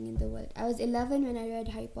in the world. I was 11 when I read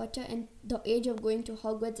Harry Potter, and the age of going to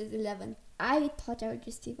Hogwarts is 11. I thought I would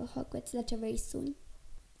receive a Hogwarts letter very soon.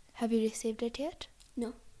 Have you received it yet?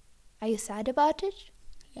 No. Are you sad about it?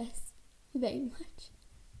 Yes, very much.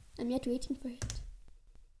 I'm yet waiting for it.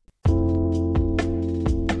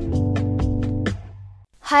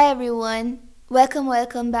 Hi everyone.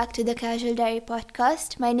 Welcome back to the Casual Diary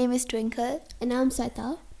podcast. My name is Twinkle. And I'm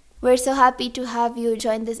Sweta. We're so happy to have you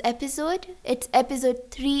join this episode. It's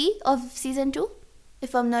episode 3 of season 2,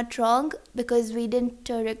 if I'm not wrong, because we didn't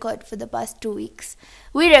record for the past 2 weeks.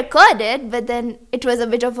 We recorded, but then it was a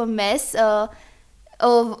bit of a mess.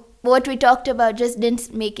 Of what we talked about just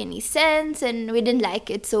didn't make any sense, and we didn't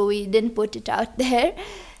like it, so we didn't put it out there.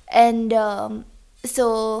 And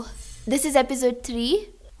so this is episode 3.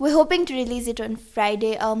 We're hoping to release it on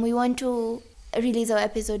Friday. We want to release our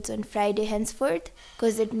episodes on Friday henceforth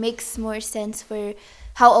because it makes more sense for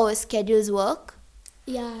how our schedules work.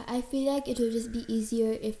 Yeah, I feel like it will just be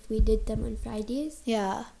easier if we did them on Fridays.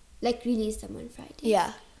 Yeah. Like release them on Fridays.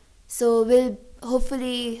 Yeah. So we'll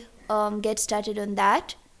hopefully get started on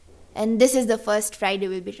that. And this is the first Friday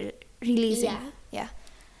we'll be releasing. Yeah.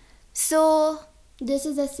 So this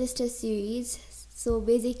is a sister series. So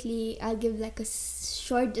basically, I'll give like a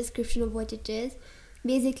short description of what it is.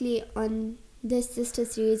 Basically, on this sister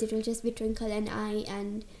series, it will just be Twinkle and I,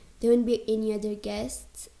 and there won't be any other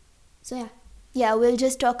guests. So yeah. Yeah, we'll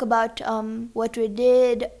just talk about what we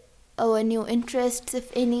did, our new interests,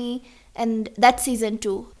 if any, and that's season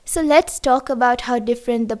 2. So let's talk about how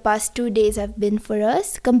different the past 2 days have been for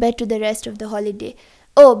us compared to the rest of the holiday.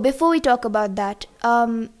 Oh, before we talk about that,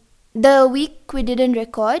 the week we didn't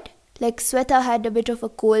record, like Sweta had a bit of a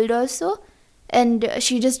cold also, and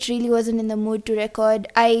she just really wasn't in the mood to record.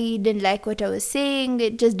 I didn't like what I was saying.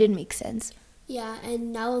 It just didn't make sense. Yeah,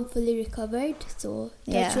 and now I'm fully recovered, so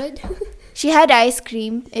that's good. She had ice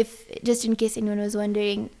cream, just in case anyone was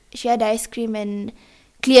wondering. She had ice cream and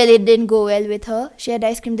clearly it didn't go well with her. She had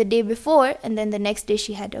ice cream the day before, and then the next day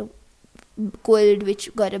she had a cold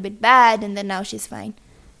which got a bit bad, and then now she's fine.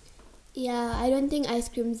 Yeah, I don't think ice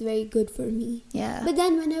cream is very good for me. Yeah. But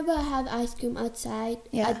then whenever I have ice cream outside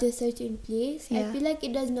at a certain place, I feel like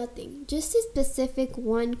it does nothing. Just a specific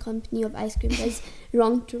one company of ice cream does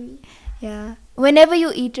wrong to me. Yeah. Whenever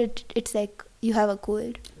you eat it, it's like you have a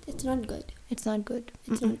cold. It's not good. It's not good.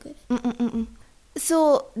 It's not good.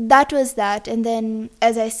 So that was that. And then,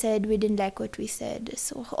 as I said, we didn't like what we said.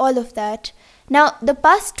 So all of that. Now, the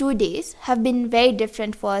past 2 days have been very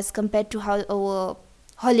different for us compared to how our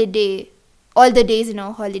holiday, all the days in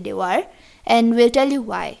our holiday were, and we'll tell you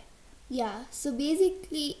why. Yeah, so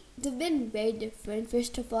basically they've been very different.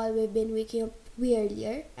 First of all, we've been waking up way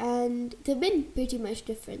earlier, and they've been pretty much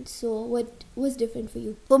different. So what was different for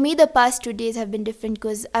you? For me, the past 2 days have been different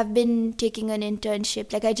because I've been taking an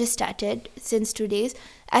internship, like I just started since 2 days,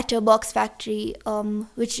 at a box factory,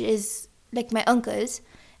 which is like my uncle's,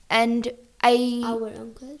 and Our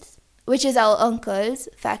uncle's? Which is our uncle's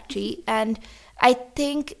factory, and I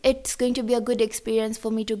think it's going to be a good experience for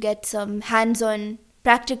me to get some hands-on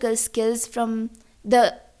practical skills from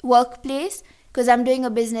the workplace because I'm doing a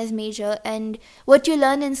business major, and what you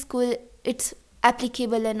learn in school, it's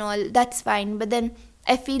applicable and all, that's fine. But then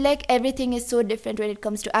I feel like everything is so different when it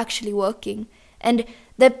comes to actually working. And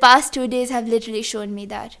the past 2 days have literally shown me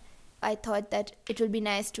that. I thought that it would be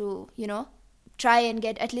nice to, try and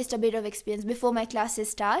get at least a bit of experience before my classes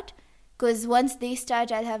start. Because once they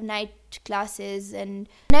start, I'll have night classes. And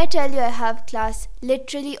when I tell you I have class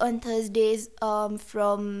literally on Thursdays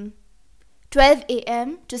from 12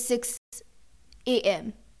 a.m. to 6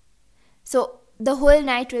 a.m. So the whole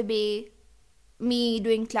night will be me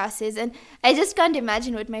doing classes. And I just can't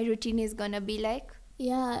imagine what my routine is going to be like.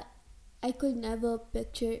 Yeah, I could never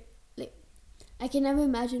picture, I can never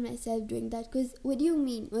imagine myself doing that. Because what do you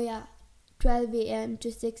mean? 12 a.m.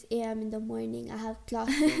 to 6 a.m. in the morning, I have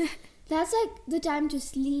classes. That's like the time to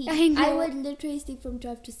sleep. I know. I would literally sleep from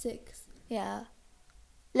 12 to 6. Yeah.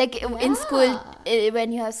 Like in school,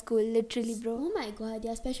 when you have school, literally, bro. Oh my god,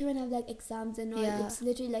 yeah. Especially when I have like exams and all. Yeah. It's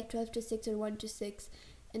literally like 12 to 6 or 1 to 6.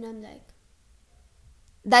 And I'm like...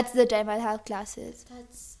 That's the time I'll have classes.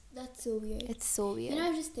 That's so weird. It's so weird. I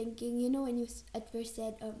was just thinking, when you at first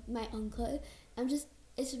said my uncle,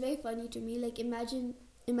 it's very funny to me. Like imagine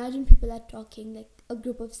people are talking, like a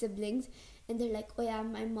group of siblings, and they're like, oh yeah,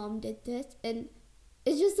 my mom did this, and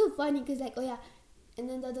it's just so funny because like, oh yeah, and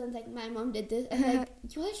then the other one's like, my mom did this, and like,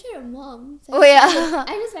 you all share a mom. So I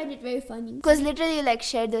just find it very funny because literally you like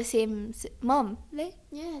share the same mom, like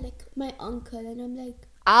like my uncle, and I'm like,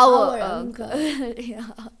 our uncle.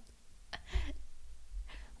 Yeah.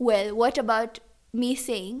 Well, what about me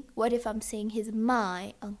saying, what if I'm saying he's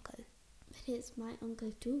my uncle? But he's my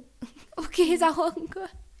uncle too. Okay, he's our uncle.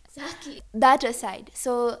 Exactly. That aside,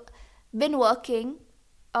 so been working.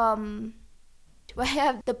 Why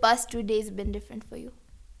have the past 2 days been different for you?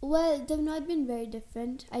 Well, they've not been very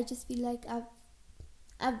different. I just feel like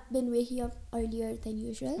I've been waking up earlier than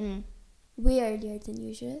usual. Way earlier than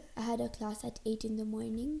usual. I had a class at 8 in the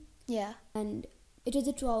morning. Yeah. And it was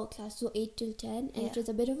a 2-hour class, so 8 till 10. And Yeah. it was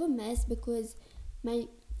a bit of a mess because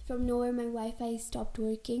from nowhere my Wi-Fi stopped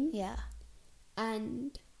working. Yeah.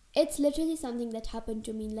 And it's literally something that happened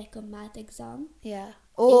to me in like a math exam. Yeah.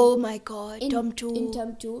 Oh my god. Term 2. In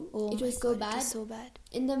term 2. Oh it my was god, so bad. It was so bad.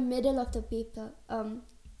 In the middle of the paper,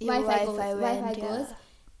 Your Wi-Fi went, goes.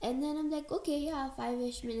 And then I'm like, okay, yeah,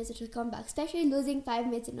 5-ish minutes, it will come back. Especially losing 5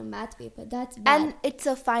 minutes in a math paper. That's bad. And it's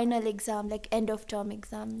a final exam, like end of term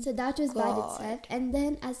exam. So that was bad God. itself. And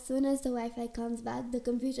then as soon as the Wi-Fi comes back, the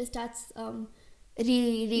computer starts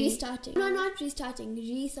Restarting. No, not restarting.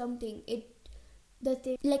 Something. The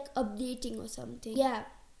thing like updating or something. Yeah.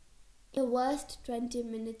 The worst 20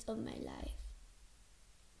 minutes of my life.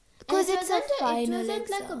 Because it's a final It wasn't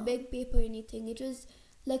exam. like a big paper or anything. It was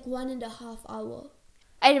like 1.5 hour.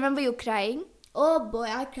 I remember you crying. Oh boy,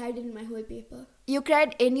 I cried in my whole paper. You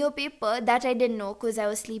cried in your paper. That I didn't know because I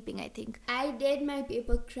was sleeping, I think. I did my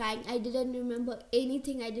paper crying. I didn't remember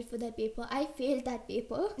anything I did for that paper. I failed that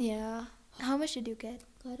paper. Yeah. How much did you get?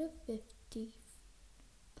 Got a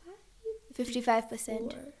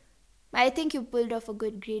 55%. 4. I think you pulled off a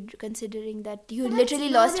good grade considering that you That's literally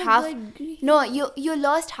not lost a half. good grade. No, you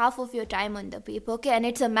lost half of your time on the paper, okay? And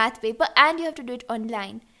it's a math paper and you have to do it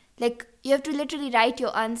online. Like, you have to literally write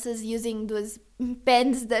your answers using those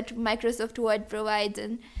pens that Microsoft Word provides.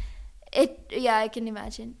 And I can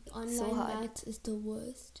imagine. Online so hard. maths is the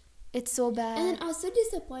worst. It's so bad. And then I was so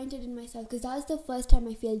disappointed in myself because that was the first time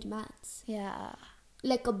I failed maths. Yeah.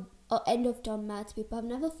 Like a end of term maths paper. I've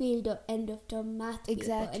never failed a end of term math paper.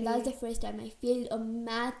 Exactly. And that was the first time I failed a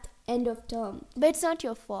math end of term. But it's not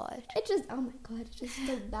your fault. It was, oh my god, it was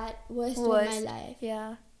the worst of my life.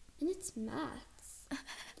 Yeah. And it's maths.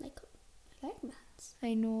 Like, I like maths.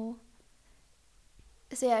 I know.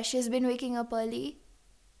 So yeah, she's been waking up early.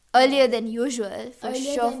 Earlier than usual, for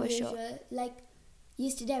sure. Like,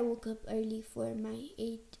 yesterday I woke up early for my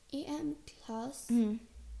 8 a.m. class. Mm.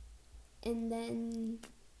 And then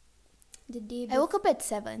the day I woke up at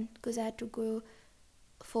 7 because I had to go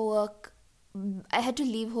for work. I had to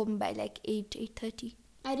leave home by like 8:30.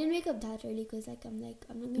 I didn't wake up that early because I'm not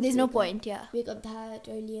gonna There's no point, yeah. wake up that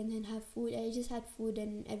early and then have food. I just had food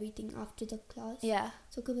and everything after the class. Yeah.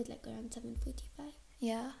 So go at like around 7:45.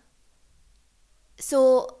 Yeah.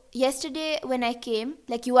 So yesterday when I came,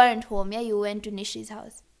 like you weren't home, yeah? You went to Nishi's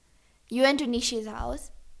house.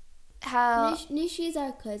 How? Nishi is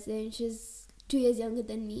our cousin. She's 2 years younger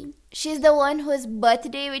than me. She's the one whose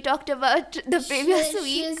birthday we talked about the previous week.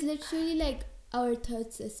 She is literally like our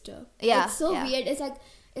third sister. Yeah, It's so yeah. weird.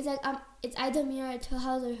 It's either me at her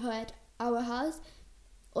house or her at our house.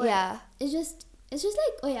 Or Yeah. It's just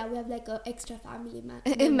like, oh yeah, we have like a extra family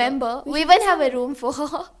Remember? We should even just have a room for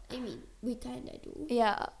her. I mean, we kinda do.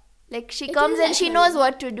 Yeah. Like she It comes is and like she her. knows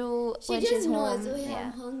what to do She when just she's knows, home. oh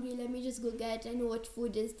yeah, I'm hungry, let me just go get, I know what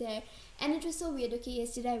food is there. And it was so weird. Okay,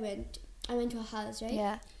 yesterday I went to her house, right?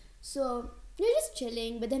 Yeah. So we were just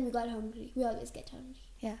chilling, but then we got hungry. We always get hungry.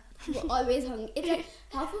 Yeah. We're always hungry. It's like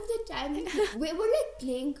half of the time we were like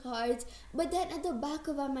playing cards, but then at the back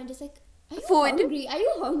of our mind it's like, are you Food. hungry? Are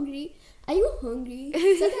you hungry? Are you hungry?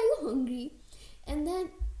 It's like, are you hungry? And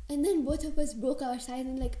then both of us broke our silence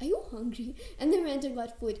and like, are you hungry? And then we went and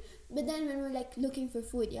got food. But then when we were like looking for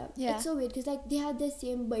food, yeah. It's so weird because like they had the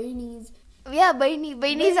same Bernies. Yeah,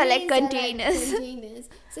 Bernies are like containers.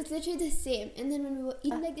 So it's literally the same. And then when we were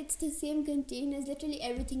eating, like it's the same containers. Literally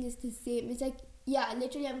everything is the same. It's like, yeah,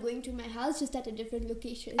 literally I'm going to my house just at a different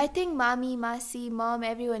location. I think Mami, Masi, Mom,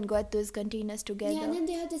 everyone got those containers together. Yeah, and then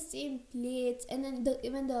they have the same plates. And then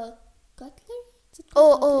even the cutlery. Is it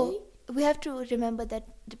Oh, called cutlery? we have to remember that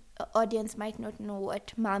the audience might not know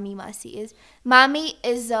what Mami Masi is. Mami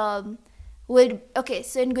is so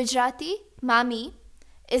in Gujarati, Mami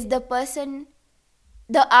is the person,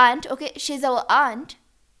 the aunt. Okay, she's our aunt,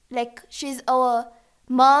 like she's our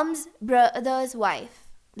mom's brother's wife.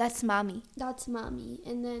 That's Mami. That's Mami.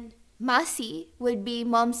 And then Masi would be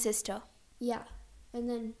mom's sister. yeah, and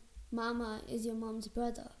then Mama is your mom's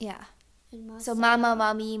brother. Yeah. And Masa, So Mama,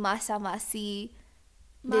 Mami, Masa, Masi.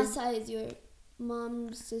 Masa is your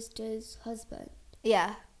mom's sister's husband.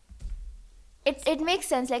 Yeah. It makes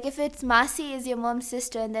sense. Like if it's Masi is your mom's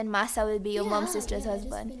sister and then Masa will be your mom's sister's I just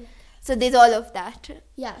husband. feel like- So there's all of that.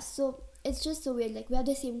 Yeah, so it's just so weird. Like, we have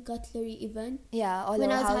the same cutlery even. Yeah, all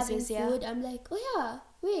When our I was houses, having food, I'm like, oh yeah,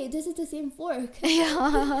 wait, this is the same fork.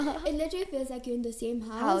 Yeah. It literally feels like you're in the same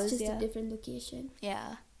house, just a different location.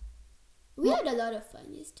 Yeah. We had a lot of fun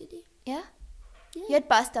yesterday. Yeah? Yeah. You had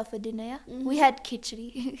pasta for dinner, yeah? Mhm. We had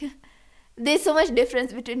khichdi. There's so much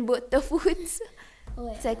difference between both the foods. Oh,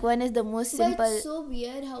 yeah. It's like one is the most But simple. it's so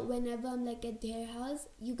weird how whenever I'm like at their house,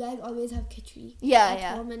 you guys always have khichdi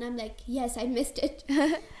at home, and I'm like, yes, I missed it. Yeah,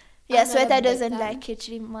 I'm not a Sweta big doesn't fan. like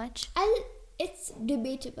khichdi much. It's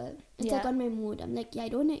debatable. It's Yeah. like on my mood. I'm like, yeah, I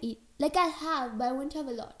don't want to eat. Like, I'll have, but I won't have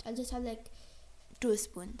a lot. I'll just have like 2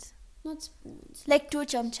 spoons. not spoons, Like 2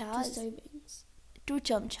 2 chamchas. servings, 2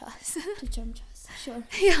 chamchas. 2 chamchas. Sure,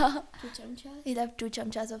 Yeah. 2 chamchas. We'll have 2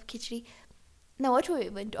 chamchas of khichdi. Now, what were we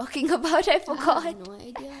even talking about? I I forgot. have no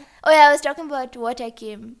idea. Oh, yeah, I was talking about what I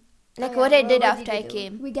came. Like, Oh, what yeah, I did what after I you do?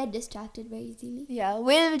 came. We get distracted very easily. Yeah,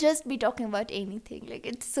 we'll just be talking about anything. Like,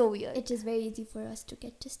 it's so weird. It is very easy for us to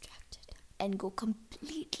get distracted. And go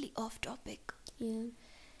completely off topic. Yeah.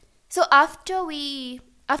 So after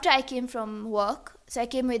I came from work, so I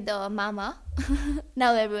came with the mama.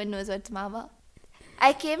 Now everyone knows what's mama.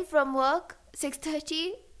 I came from work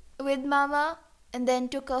 6:30 with mama, and then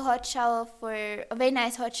took a hot shower a very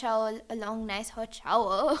nice hot shower, a long nice hot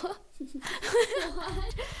shower.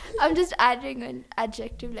 I'm just adding an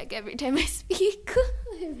adjective like every time I speak.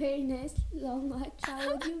 A very nice long hot shower.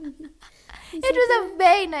 What do you mean? It was a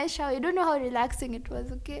very nice shower. You don't know how relaxing it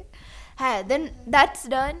was, okay? Then that's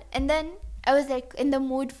done. And then I was like in the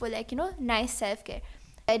mood for like, nice self-care.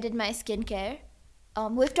 I did my skincare.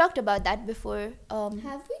 We've talked about that before.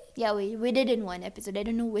 Have we? Yeah, we did in one episode. I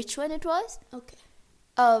don't know which one it was. Okay.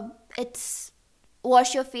 It's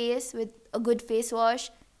wash your face with a good face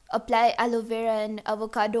wash. Apply aloe vera and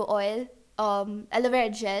avocado oil. Aloe vera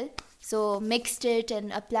gel. So mixed it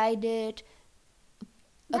and applied it.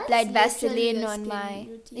 Applied That's literally Vaseline your on skin my...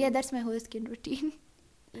 routine. Yeah, that's my whole skin routine.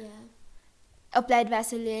 Yeah. Applied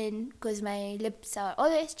Vaseline because my lips are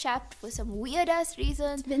always chapped for some weird-ass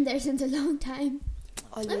reason. It's been there since a long time.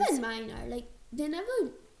 Always. Even mine are. Like, they never...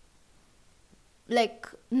 Like,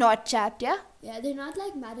 not chapped, yeah? Yeah, they're not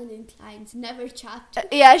like Madeline Klein's. Never chapped.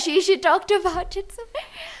 Yeah, she talked about it. So,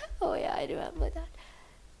 oh, yeah, I remember that.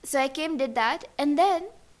 So I came, did that, and then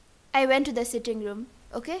I went to the sitting room,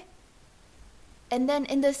 okay? And then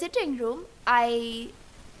in the sitting room, I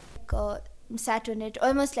sat on it,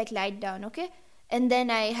 almost like lied down, okay? And then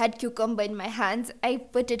I had cucumber in my hands. I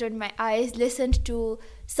put it on my eyes, listened to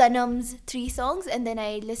Sanam's 3 songs, and then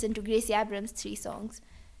I listened to Gracie Abrams' 3 songs.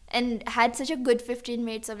 And had such a good 15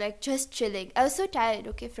 minutes of like just chilling. I was so tired,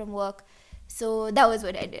 okay, from work. So that was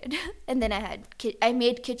what I did. And then I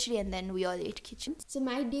made khichdi, and then we all ate khichdi. So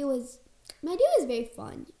my day was very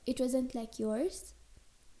fun. It wasn't like yours.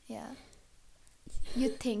 Yeah. You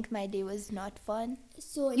think my day was not fun?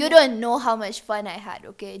 So You don't know how much fun I had,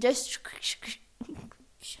 okay? Just...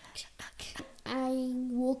 I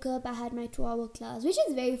woke up, I had my 2-hour class, which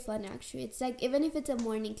is very fun actually. It's like, even if it's a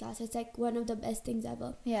morning class, it's like one of the best things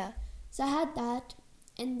ever. Yeah. So I had that,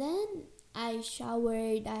 and then I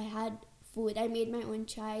showered, I had food, I made my own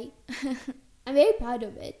chai. I'm very proud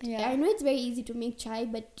of it. Yeah. I know it's very easy to make chai,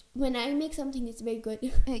 but when I make something, it's very good.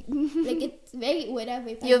 Like, it's very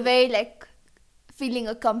whatever. You're very like feeling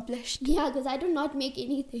accomplished. Yeah, because I do not make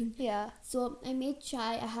anything. Yeah. So I made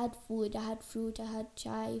chai, I had food, I had fruit, I had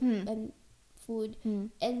chai and food.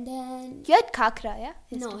 And then... You had kakra, yeah?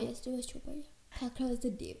 No, yesterday was chopar. Yeah. Kakra was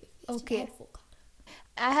the day before. Okay. I had 4 kakra.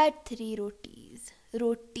 I had 3 rotis.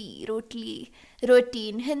 Roti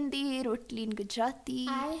in Hindi, roti in Gujarati.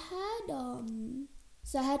 I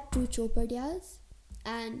had 2 chopadiyas,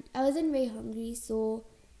 and I wasn't very hungry, so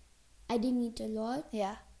I didn't eat a lot.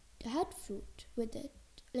 Yeah. I had fruit with it.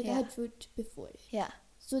 Like, Yeah. I had fruit before it. Yeah.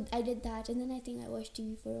 So I did that, and then I think I watched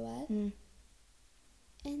TV for a while.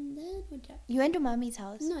 And then what did I... You went to Mommy's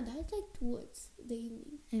house? No, that was like towards the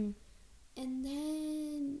evening. And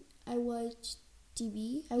then I watched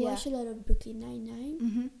TV. I watched a lot of Brooklyn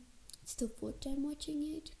Nine-Nine. It's the 4th time watching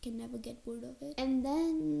it. Can never get bored of it. And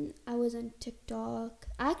then I was on TikTok.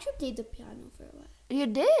 I actually played the piano for a while. You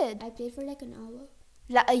did? I played for like an hour.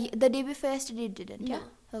 The day before yesterday you didn't, yeah?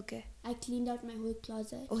 No. Okay. I cleaned out my whole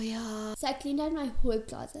closet. Oh, yeah. So I cleaned out my whole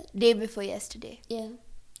closet. Day before yesterday. Yeah.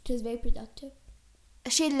 It was very productive.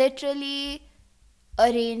 She literally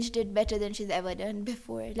arranged it better than she's ever done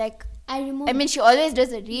before. Like, I mean, she always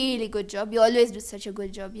does a really good job. You always do such a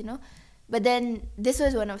good job, But then, this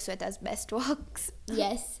was one of Sweta's best works.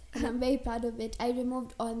 Yes, and I'm very proud of it. I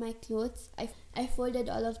removed all my clothes. I folded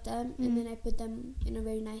all of them, and then I put them in a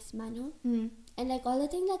very nice manner. And like all the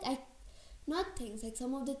things, like not things, like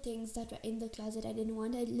some of the things that were in the closet I didn't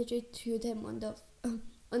want, I literally threw them on the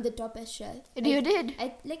top shelf. You did?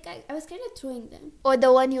 I was kind of throwing them. Or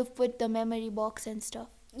the one you put the memory box and stuff?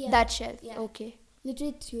 Yeah. That shelf? Yeah. Okay.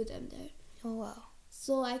 Literally threw them there. Oh, wow.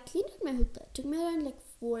 So I cleaned up my hookah. It took me around like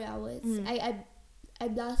 4 hours. I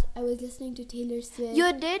was listening to Taylor Swift.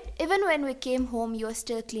 You did? Even when we came home, you were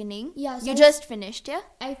still cleaning? Yeah. So you just finished, yeah?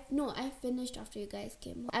 I finished after you guys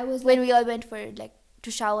came home. When we all went for like to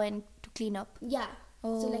shower and to clean up. Yeah.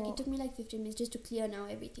 Oh. So like it took me like 15 minutes just to clear now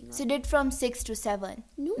everything up. So you did from 6 to 7?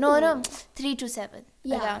 No. 3 to 7.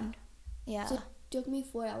 Yeah. Around. Yeah. So it took me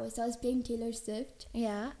 4 hours. So I was playing Taylor Swift.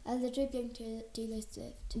 Yeah. I was literally playing Taylor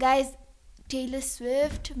Swift. Guys, Taylor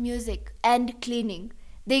Swift, music and cleaning,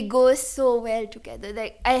 they go so well together.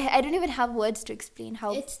 Like I don't even have words to explain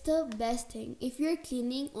how. It's the best thing. If you're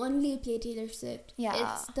cleaning, only play Taylor Swift. Yeah.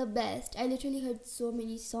 It's the best. I literally heard so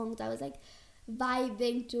many songs. I was like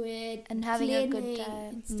vibing to it and having a good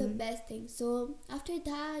time. It's the best thing. So after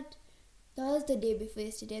that was the day before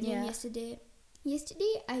yesterday. And then yesterday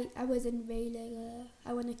I wasn't very like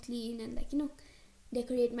I want to clean and like, you know,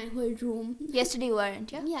 decorate my whole room. Yesterday you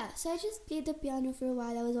weren't, yeah? Yeah, so I just played the piano for a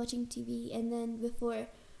while. I was watching TV, and then before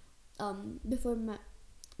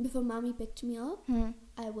mommy picked me up,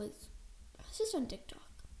 I was just on TikTok.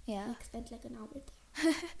 Yeah. I spent like an hour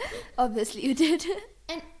there. Obviously you did.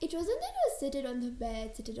 And it wasn't that I was seated on the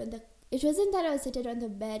bed, it wasn't that I was seated on the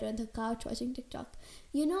bed or on the couch watching TikTok.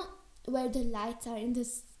 You know where the lights are in the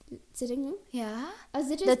sitting room? Yeah. I was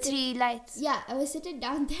literally the 3 lights. Yeah, I was sitting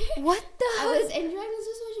down there. What the I was enjoying. I was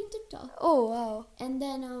just watching TikTok. Oh wow. And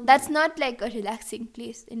then that's not like a relaxing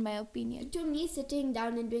place in my opinion. To me, sitting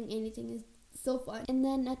down and doing anything is so fun. And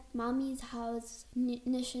then at mommy's house,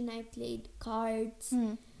 Nishi and I played cards.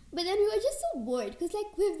 But then we were just so bored because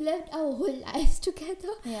like we've lived our whole lives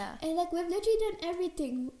together. Yeah. And like we've literally done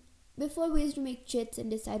everything. Before we used to make chits and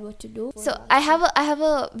decide what to do. So I have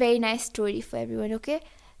a very nice story for everyone, okay?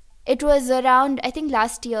 It was around, I think,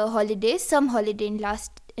 last year holidays, some holiday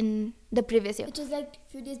in the previous year. It was like a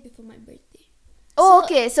few days before my birthday. Oh,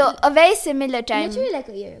 okay. So a very similar time. Literally like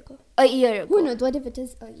a year ago. A year ago. Who knows? What if it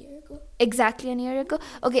is a year ago? Exactly a year ago.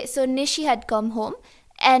 Okay, so Nishi had come home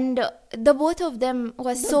and the both of them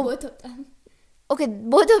was both of them. Okay,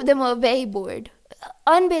 both of them were very bored.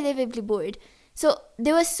 Unbelievably bored. So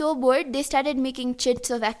they were so bored, they started making chits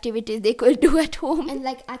of activities they could do at home. And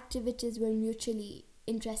like activities we're mutually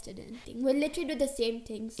interested in. We literally do the same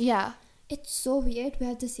things. Yeah. It's so weird. We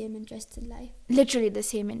have the same interests in life. Literally the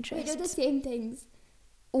same interests. We do the same things.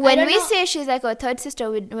 When we say she's like our third sister,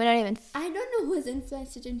 we're not even... I don't know who's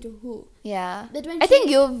influenced it into who. Yeah. But when I think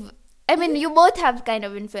you both have kind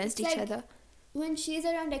of influenced each other. When she's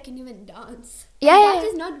around, I can even dance. Yeah. That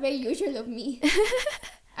is not very usual of me.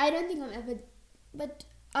 I don't think I'm ever... But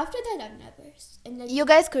after that, I'm never. And like, you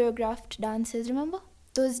guys choreographed dances, remember?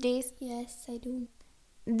 Those days? Yes, I do.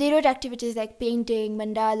 They wrote activities like painting,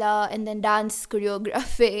 mandala, and then dance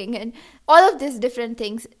choreographing, and all of these different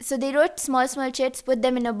things. So they wrote small chits, put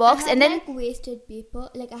them in a box, and then... wasted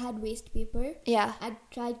paper. Like I had waste paper. Yeah. I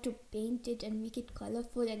tried to paint it and make it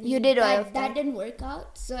colorful. And you did all of that. That didn't work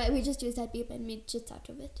out. So we just used that paper and made chits out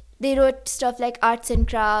of it. They wrote stuff like arts and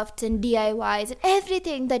crafts and DIYs and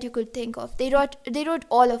everything that you could think of. They wrote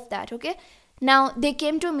all of that, okay? Now, they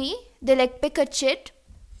came to me. They like, pick a chit.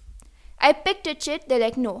 I picked a chit. They're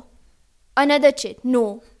like, no. Another chit.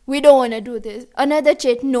 No. We don't want to do this. Another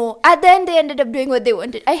chit. No. At the end, they ended up doing what they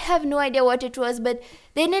wanted. I have no idea what it was, but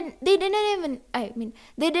they didn't even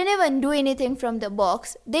do anything from the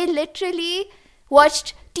box. They literally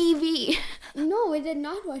watched TV. No, we did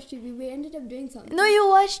not watch TV. We ended up doing something. No, you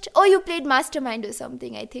watched... Oh, you played Mastermind or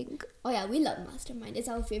something, I think. Oh, yeah. We love Mastermind. It's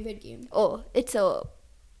our favorite game. Oh, it's our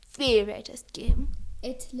favoriteest game.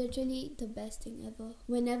 It's literally the best thing ever.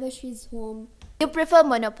 Whenever she's home. You prefer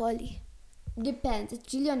Monopoly? Depends.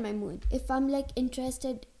 It's really on my mood. If I'm like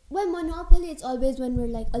interested... Well, Monopoly, it's always when we're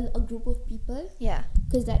like a group of people. Yeah.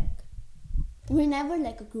 Because like, we're never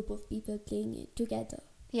like a group of people playing it together.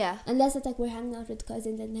 Yeah. Unless it's like we're hanging out with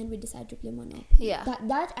cousins and then we decide to play Monopoly. Yeah.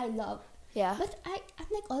 That I love. Yeah. But I'm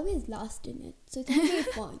like always lost in it. So it's not very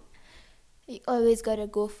fun. You always gotta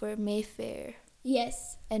go for Mayfair.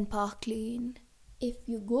 Yes. And Park Lane. If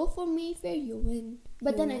you go for Mayfair, you win.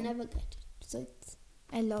 But then I never get it. So it's...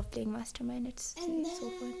 I love playing Mastermind. It's so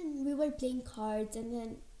fun. And we were playing cards and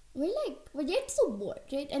then we're getting so bored,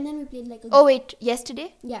 right? And then we played like Oh wait,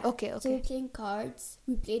 yesterday? Yeah. Okay. So we're playing cards.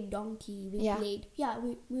 We played Donkey. We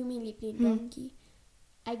mainly played Donkey.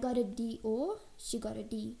 I got a D-O. She got a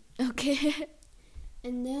D. Okay.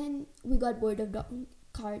 And then we got bored of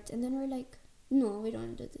cards. And then we're like, no, we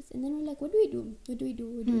don't do this. And then we're like, what do we do?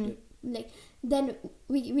 like, then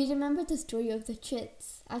we remember the story of the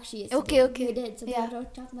chits, actually, Okay. we did, so Yeah. we were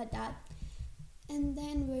talking about that. And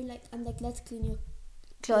then I'm like, let's clean your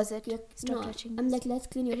Closet. no, Touching I'm this. like, let's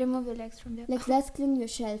clean your Remove your legs from there. like, let's clean your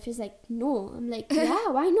shelf. She's like, no. I'm like, yeah,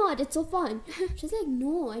 why not? It's so fun. She's like,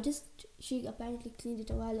 no, she apparently cleaned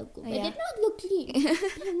it a while ago. But Yeah. it did not look clean.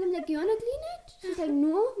 And I'm like, you wanna clean it? She's like,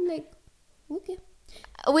 no. I'm like, okay.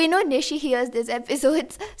 We know Nishi hears this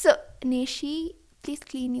episodes. So, Nishi, please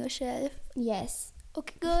clean your shelf. Yes.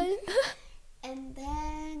 Okay, girl. And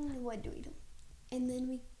then what do? And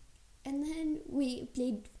then we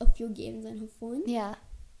played a few games on her phone. Yeah.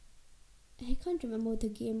 I can't remember the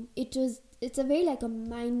game. It's a very like a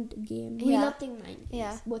mind game. We Yeah. love playing mind games,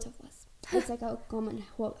 Yeah. both of us. It's like our common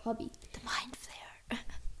hobby. The mind flare.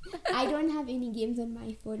 I don't have any games on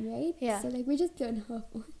my phone, right? Yeah. So like we just play on her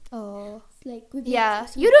phone. Oh. It's like we play Yeah.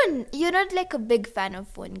 so- You're not like a big fan of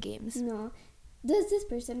phone games. No. There's this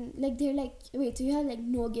person, like, they're like, wait, so you have like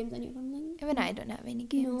no games on your phone? I'm like, Even I don't have any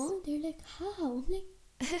games. no. They're like, how? I'm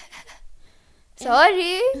like,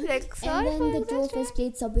 Sorry. Like, sorry and for then the two of exaggerating. us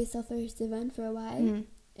played Subway Surfers 7 for a while. Mm.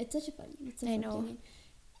 It's such a fun game. It's a I fun know. game.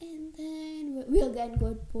 And then we again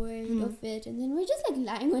got bored of it. And then we're just like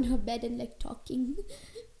lying on her bed and like talking.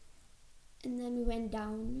 And then we went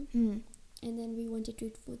down. Mm. And then we wanted to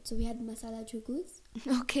eat food. So we had masala chugus.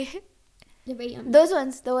 Okay. They're very yummy. Those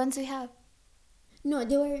ones, the ones we have. No,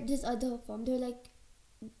 they were this other form. They were like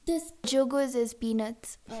this. Jogos is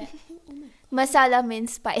peanuts. Oh my. Masala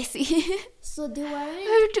means spicy. So they I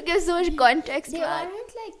weren't. have to give so much context. They man.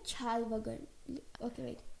 weren't like chal vagar. Okay,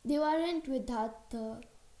 wait. They weren't without the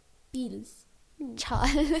peels. No. Chal.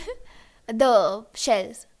 The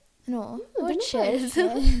shells. No, No, what they're shells?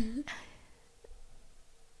 not shells.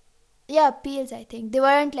 Yeah, peels, I think. They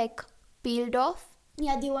weren't like peeled off.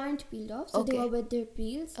 Yeah, they weren't peeled off, so they Okay. were with their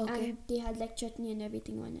peels, Okay. and they had like chutney and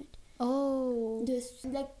everything on it. Oh.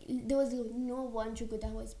 There was no one sugar that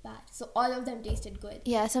was bad, so all of them tasted good,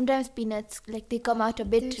 Yeah, sometimes peanuts, like they come out a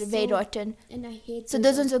bit They're very so- rotten. and I hate. So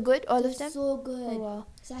those ones are good, all They're of them? so good. Oh, wow.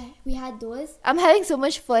 So we had those. I'm having so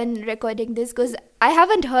much fun recording this because I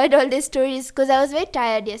haven't heard all these stories because I was very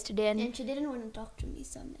tired yesterday and And she didn't want to talk to me,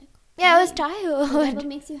 so I'm like, yeah, I was fine. tired. Whatever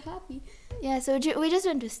makes you happy. Yeah, so we just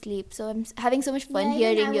went to sleep. So I'm having so much fun Yeah, even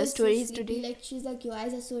I hearing your was so stories sleepy. today. Like she's like, your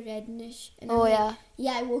eyes are so reddish. And Oh, I'm like, yeah.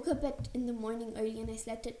 Yeah, I woke up in the morning early and I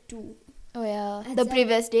slept at 2. Oh yeah, It's the like-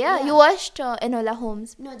 previous day. Yeah, yeah. you watched Enola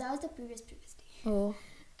Holmes. No, that was the previous day. Oh,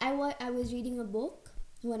 I was reading a book.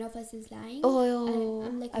 One of Us is Lying. Oh,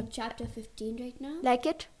 I'm like in chapter 15 right now. like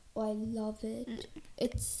it? Oh, I love it.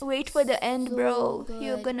 It's Wait for the end, so bro. good.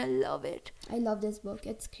 You're gonna love it. I love this book.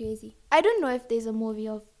 It's crazy. I don't know if there's a movie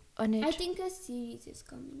on it. I think a series is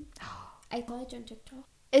coming. I saw it on TikTok.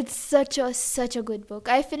 It's such a good book.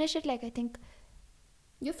 I finished it like I think.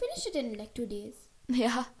 You finished it in like 2 days.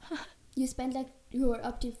 Yeah, You spent like you were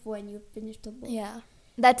up till 4 and you finished the book. yeah.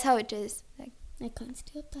 That's how it is. Like I can't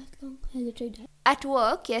stay up that long. I literally died. at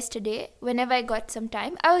work yesterday, whenever I got some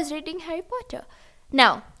time, I was reading Harry Potter.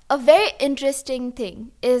 Now, a very interesting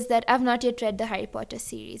thing is that I've not yet read the Harry Potter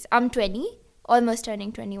series. I'm 20, almost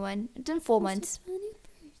turning 21. It's in 4 months.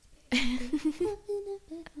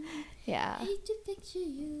 Yeah. Hate to picture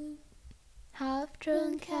you. Half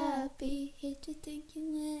drunk, happy. Hate to think you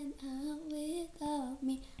went out without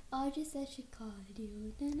me. Audrey said she called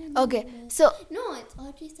you. Na, na, na, Okay, na. so No, it's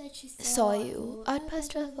Audrey said she saw you out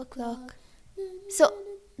past 12 Na, o'clock. na, So, na,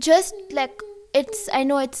 na, just na, like na, I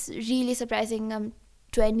know it's really surprising. I'm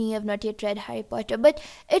 20, I've not yet read Harry Potter, but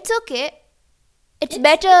it's okay. It's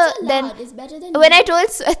better than allowed. It's better than when I told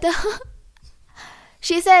Sweta.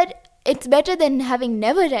 She said it's better than having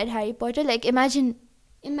never read Harry Potter. Like imagine.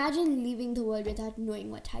 Imagine leaving the world without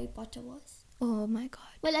knowing what Harry Potter was. Oh my god.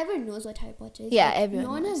 Well, everyone knows what Harry Potter is. Yeah, but everyone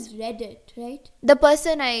no one knows. has read it, right? The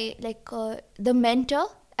person I like, the mentor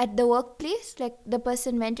at the workplace, like the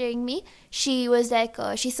person mentoring me, she was like,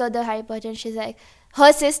 she saw the Harry Potter and she's like,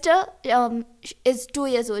 her sister is 2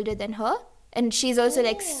 years older than her, and she's also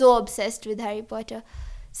like so obsessed with Harry Potter.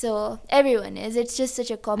 So everyone is. It's just such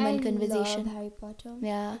a common I conversation. love Harry Potter.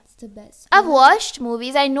 Yeah. It's the best. I've watched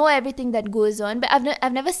movies. I know everything that goes on, but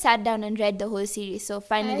I've never sat down and read the whole series. So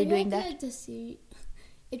finally doing that. Like the series.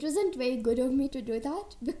 It wasn't very good of me to do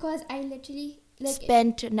that because I literally like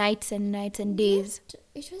Spent nights and nights and days.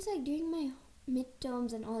 It was like during my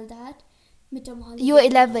midterms and all that. Midterm holidays. You were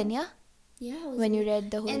 11, yeah? Yeah, I was When you 11.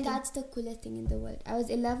 read the whole And thing. that's the coolest thing in the world. I was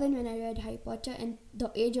 11 when I read Harry Potter, and the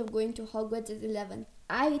age of going to Hogwarts is 11.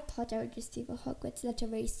 I thought I would receive a Hogwarts letter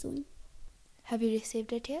very soon. Have you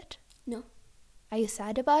received it yet? No. Are you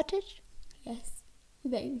sad about it? Yes,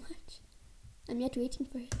 very much. I'm yet waiting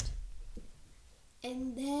for it.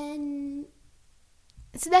 And then...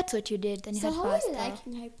 So that's what you did. Then you So had how pasta. are you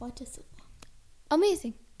liking Harry Potter so far?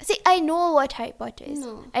 Amazing. See, I know what Harry Potter is.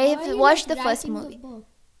 No. I How are have you watched like the first writing movie. The books?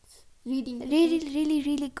 Reading the Really, books? really,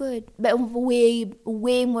 really good. But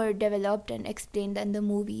way more developed and explained than the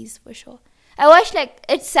movies, for sure. I watched, like,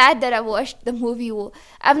 it's sad that I watched the movie.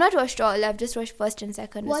 I've not watched all. I've just watched first and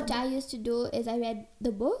second. What I used to do is I read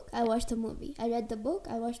the book, I watched the movie. I read the book,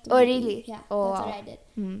 I watched the Oh, movie. really? Yeah, Oh, that's wow. what I did.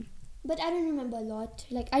 Hmm. But I don't remember a lot.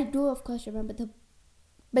 Like, I do, of course, remember the...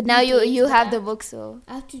 But now you details, but have I- the book, so...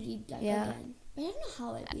 I have to read that Yeah. again. But I don't know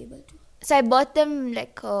how I'll be able to. So I bought them,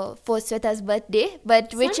 like, for Sweta's birthday. But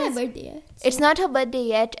It's which not is... my birthday yet. It's so- not her birthday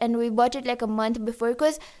yet, and we bought it like a month before,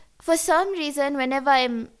 because for some reason, whenever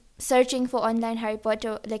I'm searching for online Harry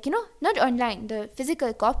Potter, like, you know, not online, the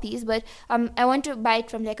physical copies, but I want to buy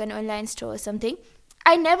it from like an online store or something,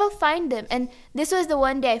 I never find them. And this was the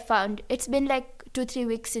one day I found. It's been like 2-3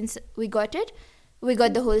 weeks since we got it. We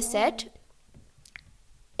got the whole set.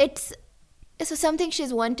 It's something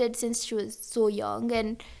she's wanted since she was so young,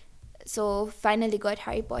 and so finally got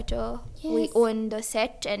Harry Potter. We Yes. own the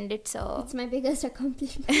set, and it's It's my biggest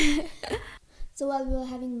accomplishment. So while we were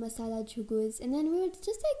having masala jugos, and then we were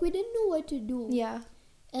just like, we didn't know what to do. yeah.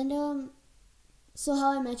 And so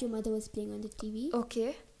How I Met Your Mother was playing on the TV.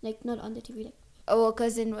 Okay. Like, not on the TV, like, Our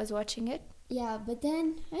cousin was watching it. yeah, but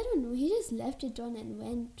then, I don't know, he just left it on and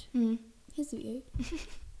went. He's weird.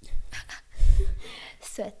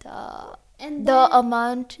 Sweta. And The then,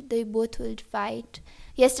 amount they both would fight.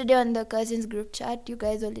 Yesterday on the cousins group chat, you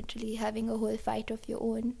guys were literally having a whole fight of your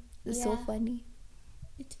own. It's so Yeah. funny.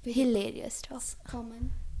 it's pretty Hilarious stuff.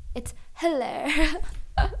 common. It's hilarious.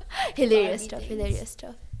 Hilarious Barbie stuff. things. Hilarious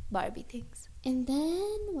stuff. Barbie things. And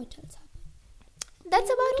then, what else happened? That's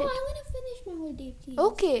No, about I it. want to finish my whole day, please.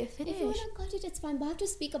 Okay, If you finish. want to cut it, it's fine. But I have to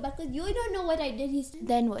speak about because you don't know what I did. He said.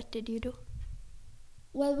 Then what did you do?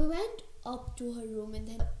 Well, we went up to her room and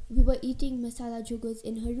then we were eating masala jugos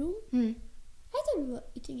in her room. I thought we were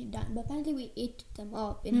eating it down, but apparently we ate them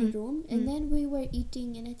up in her room. And then we were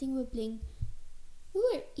eating, and I think we were playing. We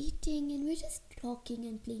were eating and we were just talking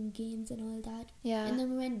and playing games and all that. Yeah. And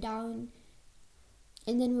then we went down.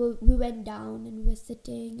 And then we went down and we were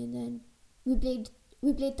sitting, and then we played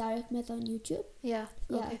Tarak Mehta on YouTube. Yeah.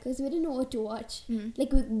 Yeah, Okay. because we didn't know what to watch. Mm.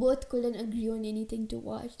 Like, we both couldn't agree on anything to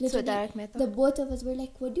watch. So Literally, Tarak Mehta. the both of us were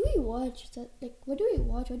like, what do we watch? So, like, what do we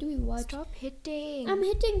watch? What do we watch? Stop hitting. I'm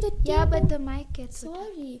hitting the Yeah, table. but the mic gets...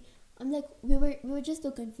 Sorry. I'm like, we were just so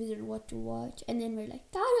confused on what to watch. And then we're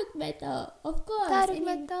like, Tarak Mehta, of course. Tarak and,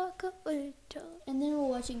 then, Mehta ka ulta. and then we're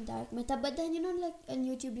watching Tarak Mehta. But then, you know, like, on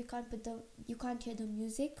YouTube, you can't hear the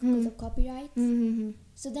music because of copyrights. Mm-hmm.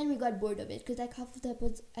 So then we got bored of it because like half of the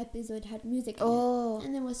episode had music in Oh. it.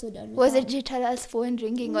 And then we're so done with Was that. it Jithalal's phone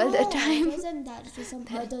ringing all the No, time? it wasn't that. It was some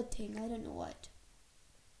other thing. I don't know what.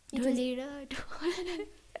 It was,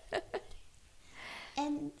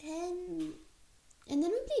 and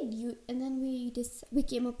then we played you, and then we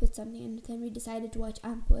came up with something, and then we decided to watch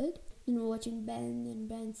Ampled. And we were watching Ben and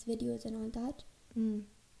Brent's videos and all that.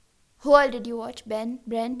 Who all did you watch? Ben?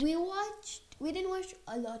 Brent? We didn't watch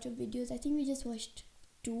a lot of videos. I think we just watched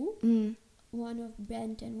 2. Mm. One of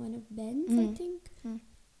Brent and one of Ben's, I think.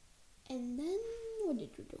 And then what did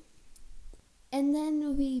we do? And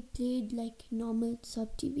then we played like normal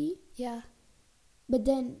sub TV. Yeah. But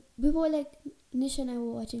then we were like, Nishi and I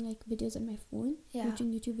were watching like videos on my phone. Yeah.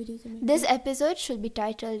 Watching YouTube videos on my This phone. episode should be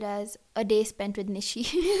titled as A Day Spent with Nishi.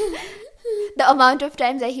 The amount of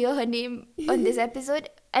times I hear her name on this episode.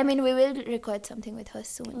 I mean, we will record something with her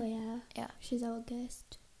soon. Oh yeah. Yeah. She's our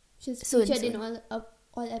guest. She's Soon, featured soon. in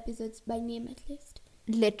all episodes by name at least.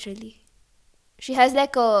 Literally. She has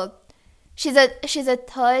like a... She's a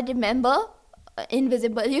third member.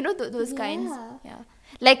 Invisible. You know those kinds. Yeah.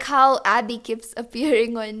 Like how Abby keeps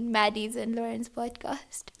appearing on Maddie's and Lauren's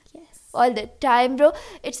podcast. Yes. All the time, bro.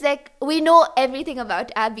 It's like we know everything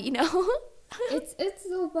about Abby now. It's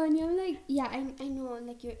so funny. I'm like, yeah, I know,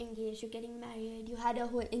 like you're engaged, you're getting married, you had a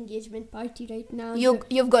whole engagement party right now.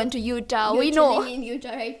 You've gone to Utah. You're We know. chilling in Utah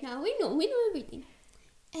right now. We know everything.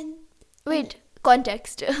 And Wait,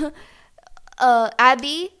 context.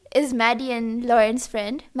 Abby is Maddie and Lauren's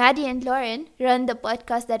friend. Maddie and Lauren run the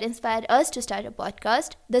podcast that inspired us to start a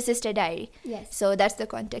podcast, The Sister Diary. yes, So that's the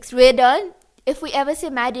context. We're done. If we ever say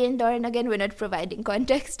Maddie and Lauren again, we're not providing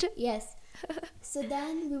context. yes. So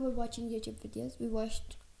then we were watching YouTube videos. We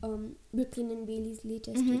watched Brooklyn and Bailey's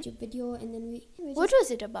latest YouTube video, and then What was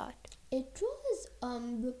it about? it was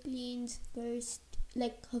Brooklyn's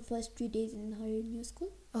her first 3 days in her new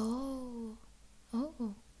school. Oh.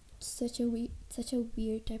 Such a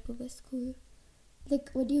weird type of a school. Like,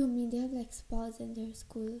 what do you mean? They have like spas in their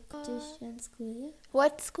school. Competition school, yeah.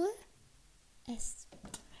 What school? S.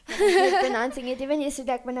 I'm pronouncing it. Even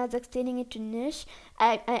yesterday, like, when I was explaining it to Nish,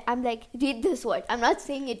 I'm like, read this word. I'm not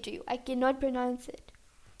saying it to you. I cannot pronounce it.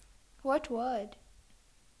 What word?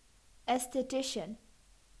 Esthetician.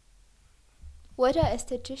 What are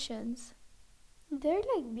estheticians? They're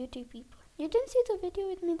like beauty people. You didn't see the video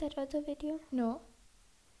with me, that other video? No.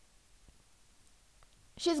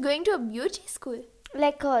 She's going to a beauty school.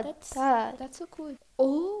 Like That's so cool.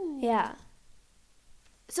 Oh. Yeah.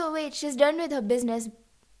 So wait, she's done with her business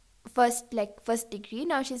first degree.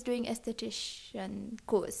 Now she's doing esthetician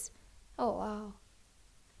course. Oh wow.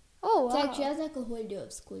 Oh wow. It's like she has like a whole day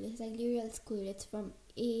of school. It's like real school. It's from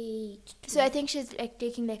 8 to... So I think she's like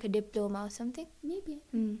taking like a diploma or something. Maybe.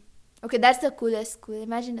 Okay, that's the coolest school.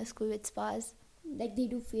 Imagine a school with spas. Like they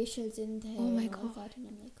do facials in there. Oh my and all God. that, and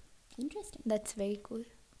I'm like, interesting. That's very cool.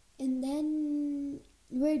 And then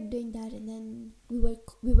we're doing that, and then we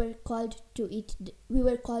were called to eat. We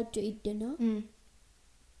were called to eat dinner.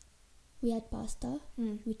 We had pasta,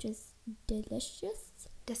 which was delicious.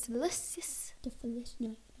 Delicious. Delicious.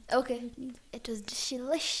 No. Okay. It was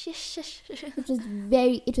delicious.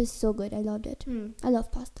 It was so good. I loved it. I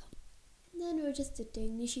love pasta. And then we were just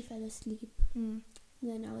sitting. Nishi fell asleep.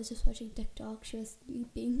 Then I was just watching TikTok. She was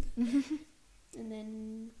sleeping. And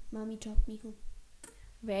then Mommy dropped me home.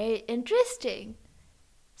 Very interesting.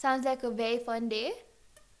 Sounds like a very fun day.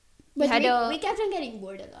 But we kept on getting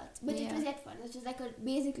bored a lot. But it was yet fun. It was just like a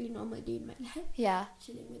basically normal day in my life. Yeah.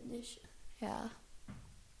 Chilling with Nish. Yeah.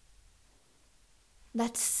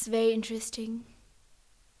 That's very interesting.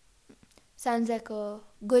 Sounds like a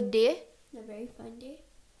good day. A very fun day.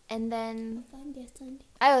 And then A fun day Sunday.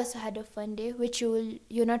 I also had a fun day, which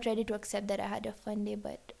you're not ready to accept that I had a fun day,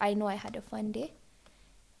 but I know I had a fun day.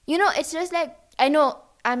 You know, it's just like, I know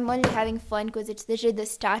I'm only having fun because it's literally the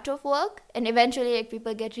start of work, and eventually like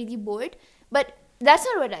people get really bored, but that's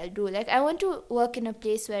not what I'll do. Like, I want to work in a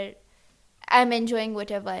place where I'm enjoying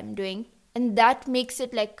whatever I'm doing, and that makes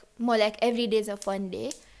it like more like every day is a fun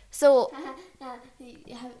day. So Do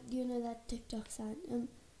you know that TikTok sound?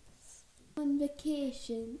 On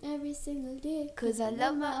vacation every single day because I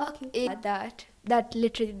love my occupation. That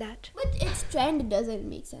literally that. But its trend doesn't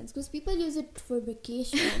make sense because people use it for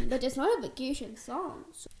vacation, but it's not a vacation song.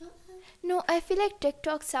 So. No, I feel like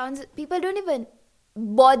TikTok sounds, people don't even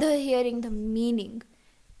bother hearing the meaning.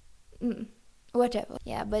 Whatever.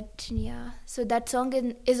 Yeah, but yeah. So that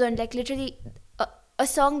song is on like literally a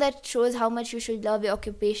song that shows how much you should love your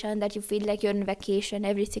occupation, that you feel like you're on vacation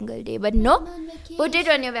every single day. But no, put it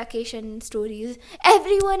on your vacation stories.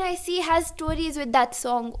 Everyone I see has stories with that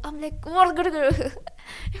song. I'm like,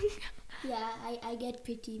 yeah, I get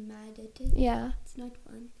pretty mad at it. Yeah. It's not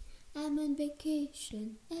fun. I'm on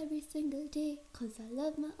vacation every single day because I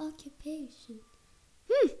love my occupation.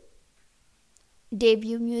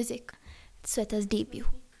 Debut music. Sweta's debut.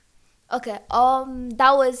 Okay,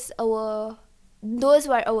 those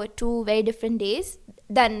were our 2 very different days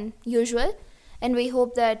than usual, and we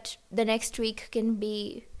hope that the next week can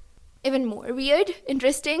be even more weird,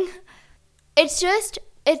 interesting. It's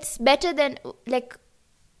better than, like,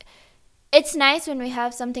 it's nice when we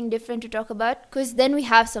have something different to talk about, because then we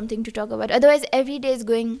have something to talk about. Otherwise, every day is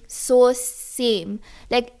going so same.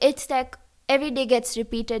 Like, it's like every day gets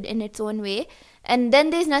repeated in its own way, and then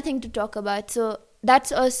there's nothing to talk about. So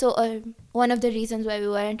that's also one of the reasons why we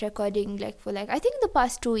weren't recording for I think the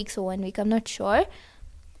past 2 weeks or 1 week, I'm not sure.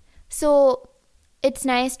 So it's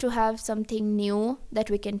nice to have something new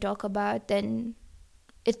that we can talk about. Then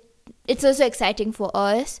it's also exciting for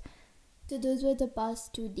us. So those were the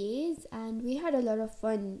past 2 days, and we had a lot of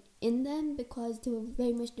fun in them because they were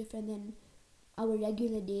very much different than our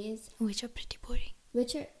regular days, which are pretty boring.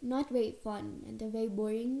 Which are not very fun, and they're very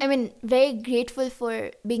boring. I mean, very grateful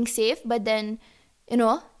for being safe, but then,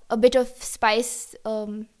 a bit of spice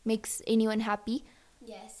makes anyone happy.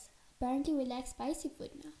 Yes. Apparently we like spicy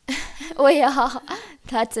food now. Oh yeah,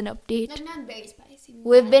 that's an update. But not very spicy.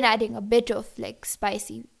 We've been adding a bit of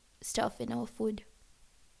spicy stuff in our food.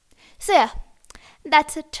 So yeah,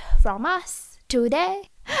 that's it from us today.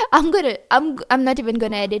 I'm not even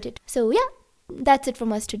gonna edit it. So yeah, that's it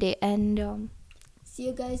from us today, and see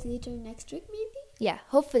you guys later next week, maybe. Yeah,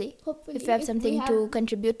 hopefully. If you have something to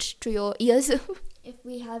contribute to your ears. If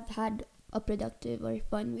we have had a productive or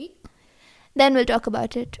fun week, then we'll talk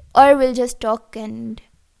about it. Or we'll just talk and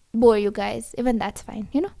bore you guys. Even that's fine,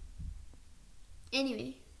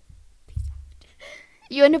 Anyway.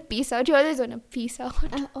 You want to peace out? You always want to peace out.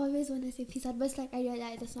 I always want to say peace out, but it's I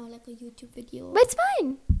realize it's not like a YouTube video. But it's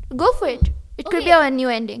fine. Go for it. It could be our new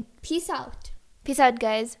ending. Peace out. Peace out,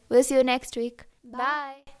 guys. We'll see you next week.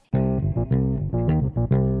 Bye.